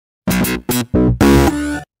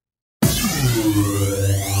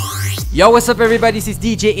Yo, what's up everybody, this is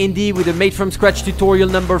DJ Indy with a made from scratch tutorial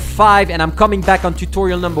number 5, and I'm coming back on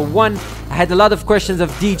tutorial number 1. I had a lot of questions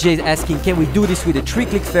of DJs asking, can we do this with a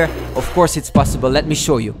 3-click flare? Of course it's possible, let me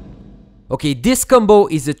show you. Okay, this combo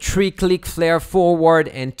is a 3-click flare forward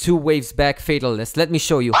and 2 waves back fatalist. Let me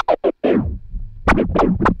show you.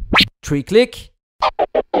 3-click,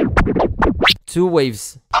 2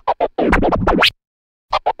 waves.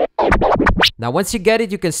 Now once you get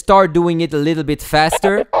it, you can start doing it a little bit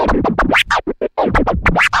faster.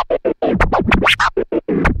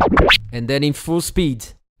 And then in full speed.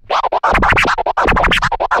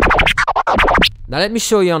 Now let me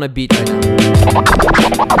show you on a beat right now.